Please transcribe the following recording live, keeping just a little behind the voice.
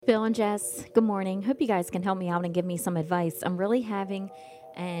Bill and Jess, good morning. Hope you guys can help me out and give me some advice. I'm really having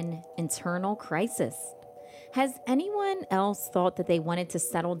an internal crisis. Has anyone else thought that they wanted to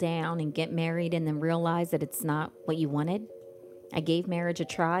settle down and get married and then realize that it's not what you wanted? I gave marriage a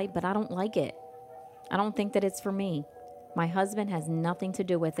try, but I don't like it. I don't think that it's for me. My husband has nothing to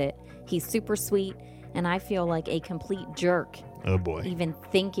do with it. He's super sweet, and I feel like a complete jerk. Oh, boy. Even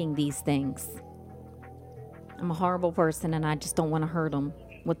thinking these things. I'm a horrible person, and I just don't want to hurt him.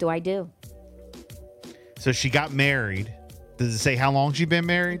 What do I do? So she got married. Does it say how long she's been It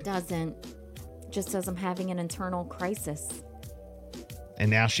married? doesn't. It just says I'm having an internal crisis.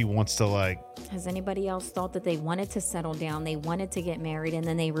 And now she wants to Has anybody else thought that they wanted to settle down, they wanted to get married, and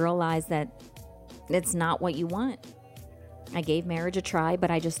then they realized that it's not what you want? I gave marriage a try,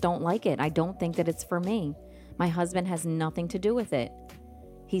 but I just don't like it. I don't think that it's for me. My husband has nothing to do with it.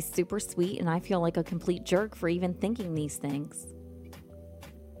 He's super sweet, and I feel like a complete jerk for even thinking these things.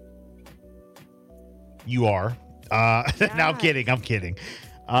 You are. No, I'm kidding.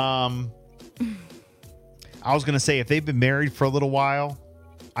 I was going to say, if they've been married for a little while,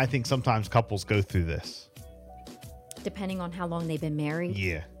 I think sometimes couples go through this. Depending on how long they've been married?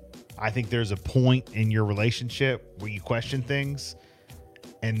 Yeah. I think there's a point in your relationship where you question things,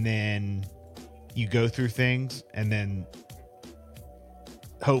 and then you go through things, and then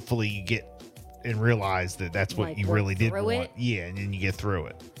hopefully you get and realize that that's what you really did want. Yeah, and then you get through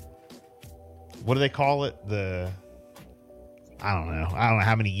it. What do they call it? I don't know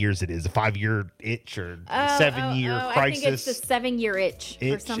how many years it is. A 5-year itch or 7-year crisis. I think it's the 7-year itch.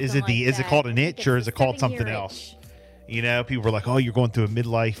 Or something is it like is it called an itch or is it called something else? You know, people are like, oh, you're going through a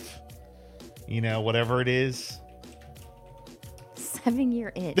midlife, whatever it is.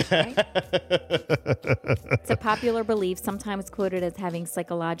 7-year itch, right? It's a popular belief, sometimes quoted as having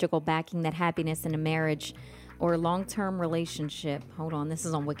psychological backing, that happiness in a marriage or long-term relationship. Hold on, this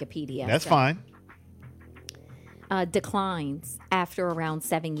is on Wikipedia. That's fine. Declines after around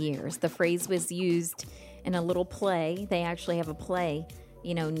 7 years. The phrase was used in a little play. They actually have a play,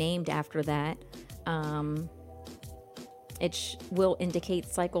 named after that. It will indicate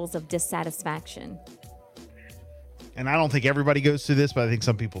cycles of dissatisfaction. And I don't think everybody goes through this, but I think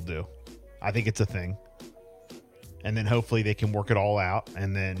some people do. I think it's a thing. And then hopefully they can work it all out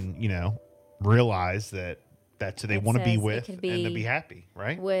and then, realize that that's who they want to be with and to be happy,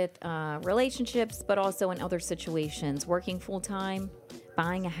 right? With relationships, but also in other situations. Working full-time,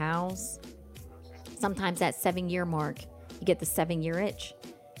 buying a house. Sometimes at 7-year mark, you get the 7-year itch.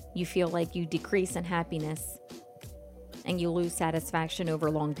 You feel like you decrease in happiness and you lose satisfaction over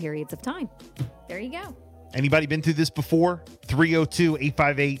long periods of time. There you go. Anybody been through this before?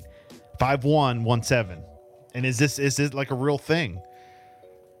 302-858-5117. And is this like a real thing?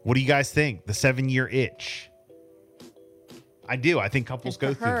 What do you guys think? The 7-year itch. I do. I think couples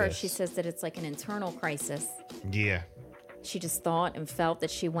go through this. She says that it's like an internal crisis. Yeah. She just thought and felt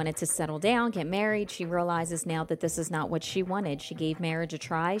that she wanted to settle down, get married. She realizes now that this is not what she wanted. She gave marriage a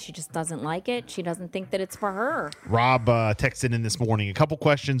try. She just doesn't like it. She doesn't think that it's for her. Rob texted in this morning. A couple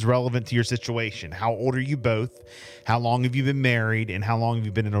questions relevant to your situation. How old are you both? How long have you been married? And how long have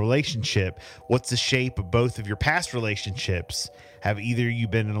you been in a relationship? What's the shape of both of your past relationships? Have either of you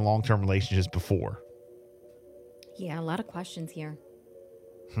been in a long-term relationships before? Yeah, a lot of questions here.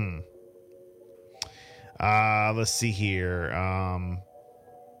 Let's see here.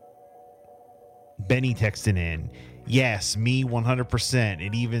 Benny texting in. Yes, me 100%.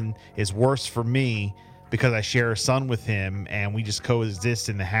 It even is worse for me because I share a son with him and we just coexist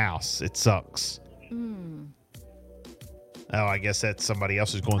in the house. It sucks. Oh, I guess that's somebody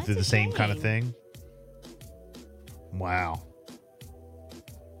else who's going through the same kind of thing. Wow.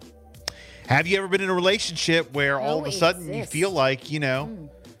 Have you ever been in a relationship where all of a sudden you feel like, I don't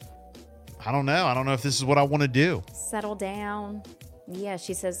know. I don't know if this is what I want to do. Settle down. Yeah,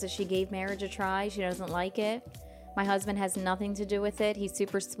 she says that she gave marriage a try. She doesn't like it. My husband has nothing to do with it. He's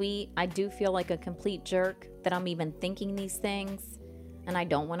super sweet. I do feel like a complete jerk that I'm even thinking these things, and I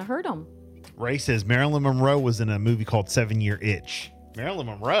don't want to hurt him. Ray says Marilyn Monroe was in a movie called 7-Year Itch. Marilyn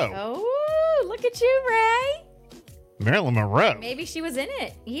Monroe? Oh, look at you, Ray. Marilyn Monroe. Maybe she was in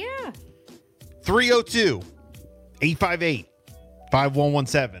it. Yeah.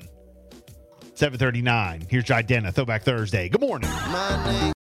 302-858-5117. 7:39. Here's Jidena. Throwback Thursday. Good morning.